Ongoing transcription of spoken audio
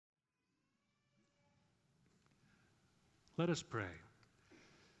Let us pray.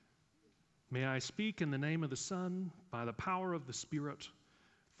 May I speak in the name of the Son, by the power of the Spirit,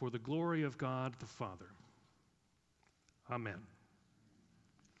 for the glory of God the Father. Amen.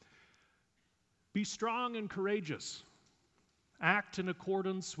 Be strong and courageous. Act in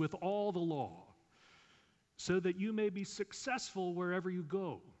accordance with all the law, so that you may be successful wherever you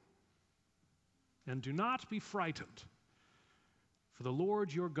go. And do not be frightened, for the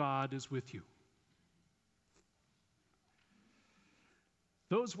Lord your God is with you.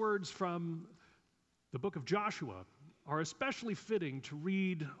 Those words from the book of Joshua are especially fitting to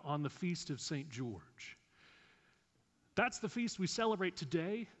read on the feast of St. George. That's the feast we celebrate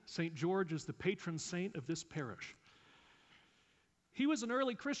today. St. George is the patron saint of this parish. He was an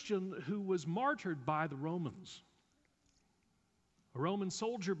early Christian who was martyred by the Romans. A Roman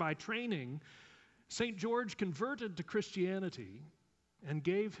soldier by training, St. George converted to Christianity and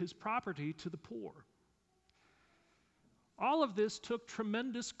gave his property to the poor. All of this took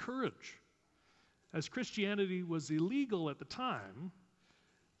tremendous courage, as Christianity was illegal at the time,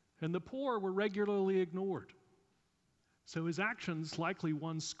 and the poor were regularly ignored. So his actions likely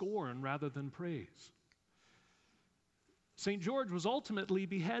won scorn rather than praise. St. George was ultimately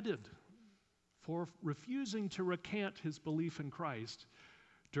beheaded for refusing to recant his belief in Christ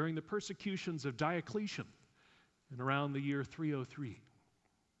during the persecutions of Diocletian in around the year 303.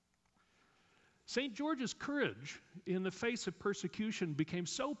 St. George's courage in the face of persecution became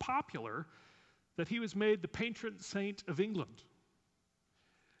so popular that he was made the patron saint of England.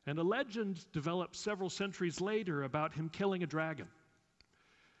 And a legend developed several centuries later about him killing a dragon,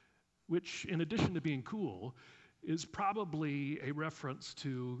 which, in addition to being cool, is probably a reference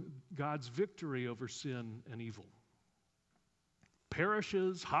to God's victory over sin and evil.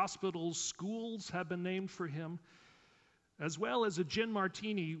 Parishes, hospitals, schools have been named for him, as well as a gin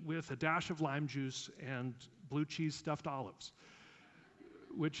martini with a dash of lime juice and blue cheese stuffed olives,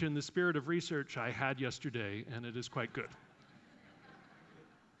 which in the spirit of research I had yesterday, and it is quite good.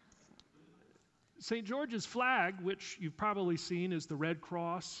 St. George's flag, which you've probably seen is the red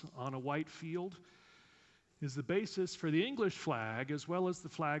cross on a white field, is the basis for the English flag as well as the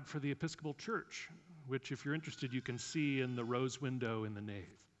flag for the Episcopal Church, which, if you're interested, you can see in the rose window in the nave.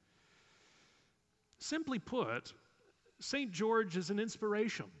 Simply put, St. George is an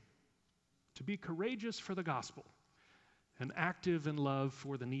inspiration to be courageous for the gospel and active in love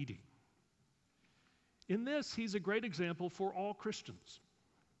for the needy. In this, he's a great example for all Christians.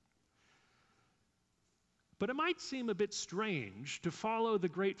 But it might seem a bit strange to follow the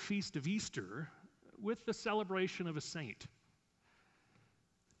great feast of Easter with the celebration of a saint.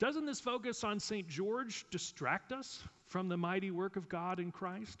 Doesn't this focus on St. George distract us from the mighty work of God in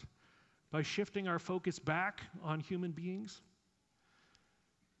Christ by shifting our focus back on human beings?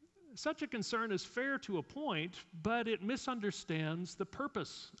 Such a concern is fair to a point, but it misunderstands the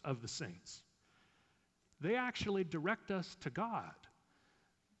purpose of the saints. They actually direct us to God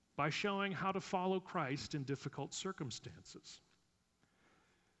by showing how to follow Christ in difficult circumstances.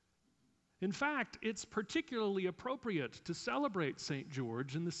 In fact, it's particularly appropriate to celebrate St.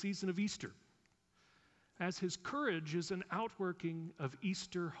 George in the season of Easter, as his courage is an outworking of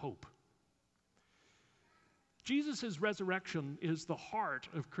Easter hope. Jesus' resurrection is the heart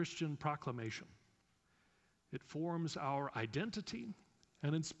of Christian proclamation. It forms our identity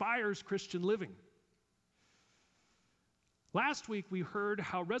and inspires Christian living. Last week, we heard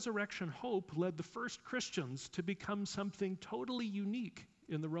how resurrection hope led the first Christians to become something totally unique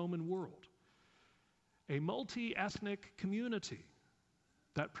in the Roman world, a multi-ethnic community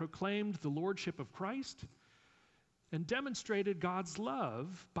that proclaimed the lordship of Christ and demonstrated God's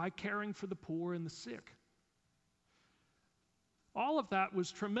love by caring for the poor and the sick. All of that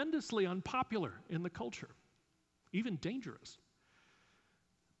was tremendously unpopular in the culture, even dangerous.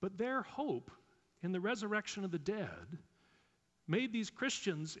 But their hope in the resurrection of the dead made these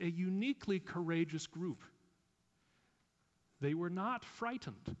Christians a uniquely courageous group. They were not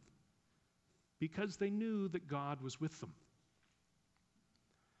frightened because they knew that God was with them.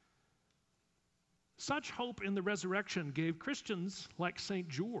 Such hope in the resurrection gave Christians like St.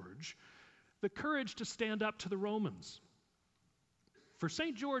 George the courage to stand up to the Romans. For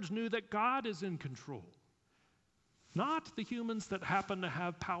St. George knew that God is in control, not the humans that happen to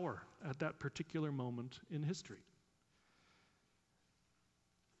have power at that particular moment in history.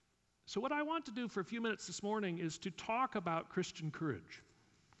 So what I want to do for a few minutes this morning is to talk about Christian courage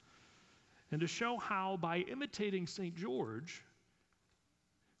and to show how, by imitating St. George,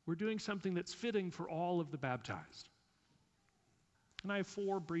 we're doing something that's fitting for all of the baptized. And I have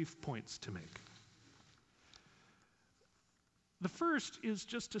 4 brief points to make. The first is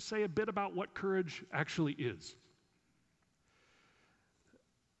just to say a bit about what courage actually is.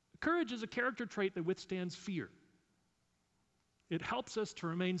 Courage is a character trait that withstands fear. It helps us to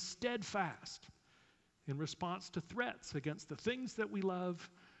remain steadfast in response to threats against the things that we love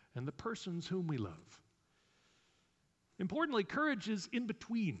and the persons whom we love. Importantly, courage is in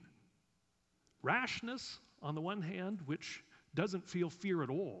between. Rashness, on the one hand, which doesn't feel fear at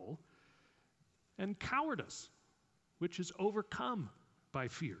all, and cowardice, which is overcome by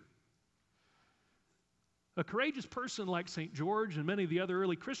fear. A courageous person like St. George and many of the other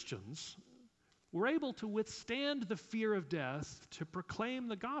early Christians were able to withstand the fear of death to proclaim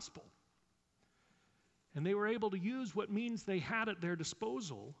the gospel. And they were able to use what means they had at their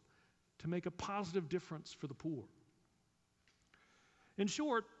disposal to make a positive difference for the poor. In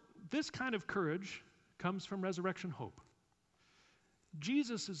short, this kind of courage comes from resurrection hope.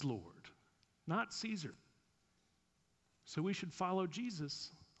 Jesus is Lord, not Caesar. So we should follow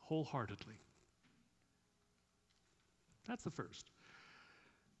Jesus wholeheartedly. That's the first.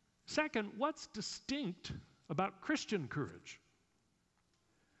 Second, what's distinct about Christian courage?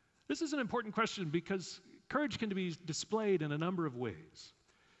 This is an important question because courage can be displayed in a number of ways.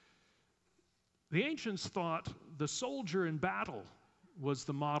 The ancients thought the soldier in battle was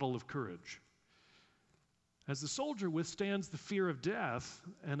the model of courage, as the soldier withstands the fear of death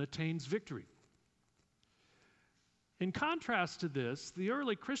and attains victory. In contrast to this, the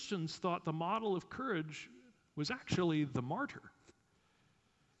early Christians thought the model of courage was actually the martyr,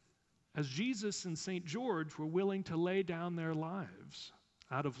 as Jesus and St. George were willing to lay down their lives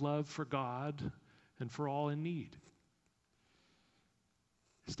out of love for God and for all in need.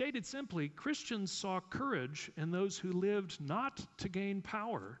 Stated simply, Christians saw courage in those who lived not to gain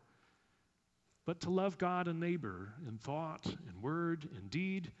power, but to love God and neighbor in thought, in word, in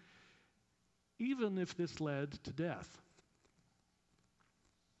deed, even if this led to death.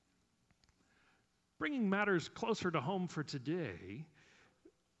 Bringing matters closer to home for today,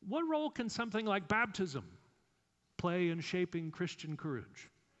 what role can something like baptism play in shaping Christian courage?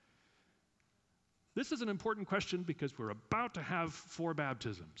 This is an important question because we're about to have 4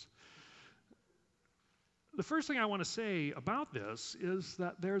 baptisms. The first thing I want to say about this is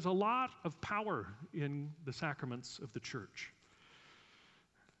that there's a lot of power in the sacraments of the church.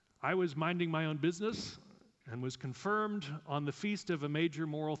 I was minding my own business and was confirmed on the feast of a major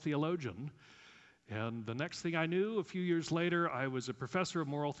moral theologian. And the next thing I knew, a few years later, I was a professor of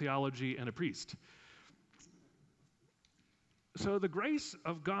moral theology and a priest. So the grace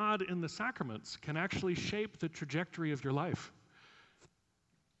of God in the sacraments can actually shape the trajectory of your life.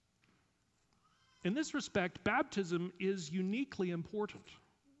 In this respect, baptism is uniquely important.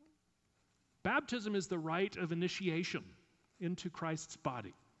 Baptism is the rite of initiation into Christ's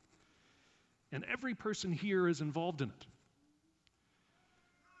body. And every person here is involved in it.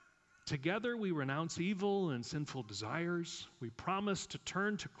 Together we renounce evil and sinful desires. We promise to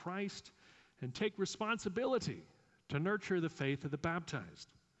turn to Christ and take responsibility to nurture the faith of the baptized.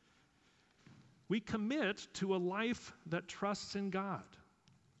 We commit to a life that trusts in God,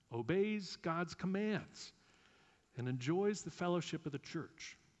 obeys God's commands, and enjoys the fellowship of the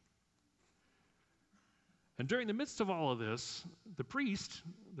church. And during the midst of all of this, the priest,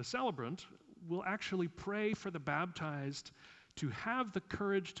 the celebrant, will actually pray for the baptized to have the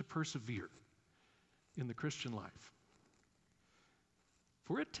courage to persevere in the Christian life.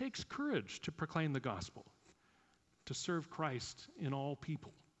 For it takes courage to proclaim the gospel, to serve Christ in all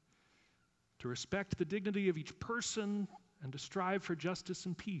people, to respect the dignity of each person, and to strive for justice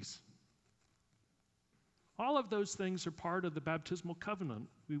and peace. All of those things are part of the baptismal covenant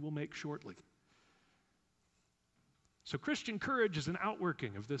we will make shortly. So Christian courage is an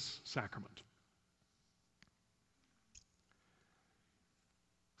outworking of this sacrament.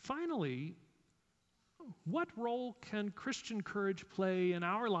 Finally, what role can Christian courage play in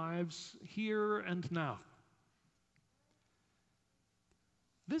our lives here and now?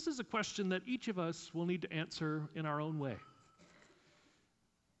 This is a question that each of us will need to answer in our own way.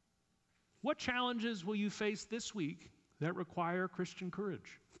 What challenges will you face this week that require Christian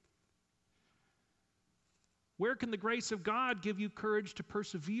courage? Where can the grace of God give you courage to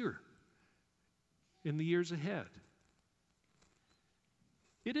persevere in the years ahead?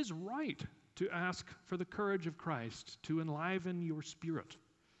 It is right to ask for the courage of Christ to enliven your spirit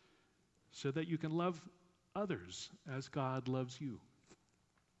so that you can love others as God loves you.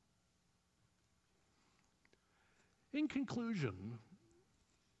 In conclusion,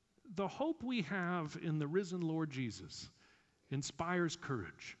 the hope we have in the risen Lord Jesus inspires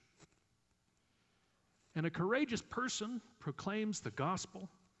courage. And a courageous person proclaims the gospel,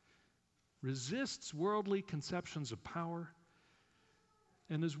 resists worldly conceptions of power,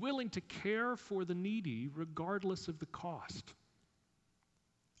 and is willing to care for the needy regardless of the cost.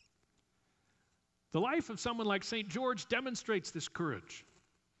 The life of someone like St. George demonstrates this courage.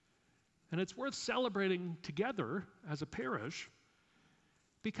 And it's worth celebrating together as a parish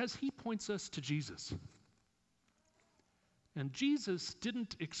because he points us to Jesus. And Jesus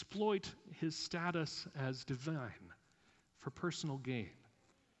didn't exploit his status as divine for personal gain,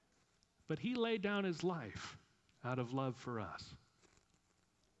 but he laid down his life out of love for us.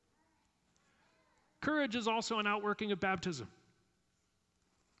 Courage is also an outworking of baptism.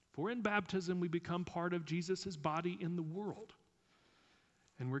 For in baptism, we become part of Jesus' body in the world,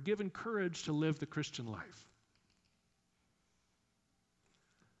 and we're given courage to live the Christian life.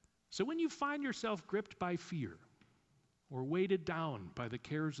 So when you find yourself gripped by fear or weighted down by the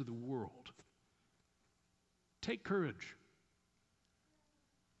cares of the world, take courage.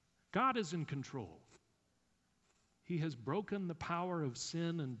 God is in control. He has broken the power of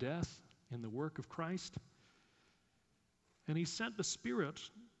sin and death in the work of Christ, and he sent the Spirit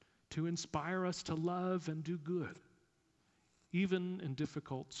to inspire us to love and do good, even in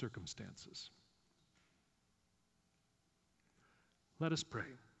difficult circumstances. Let us pray.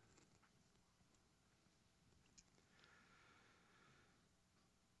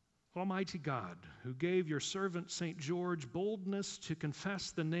 Almighty God, who gave your servant St. George boldness to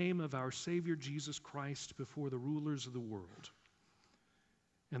confess the name of our Savior Jesus Christ before the rulers of the world,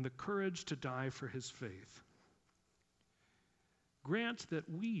 and the courage to die for his faith, grant that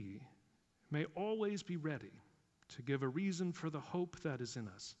we may always be ready to give a reason for the hope that is in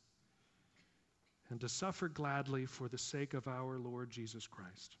us, and to suffer gladly for the sake of our Lord Jesus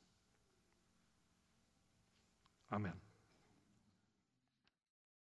Christ. Amen.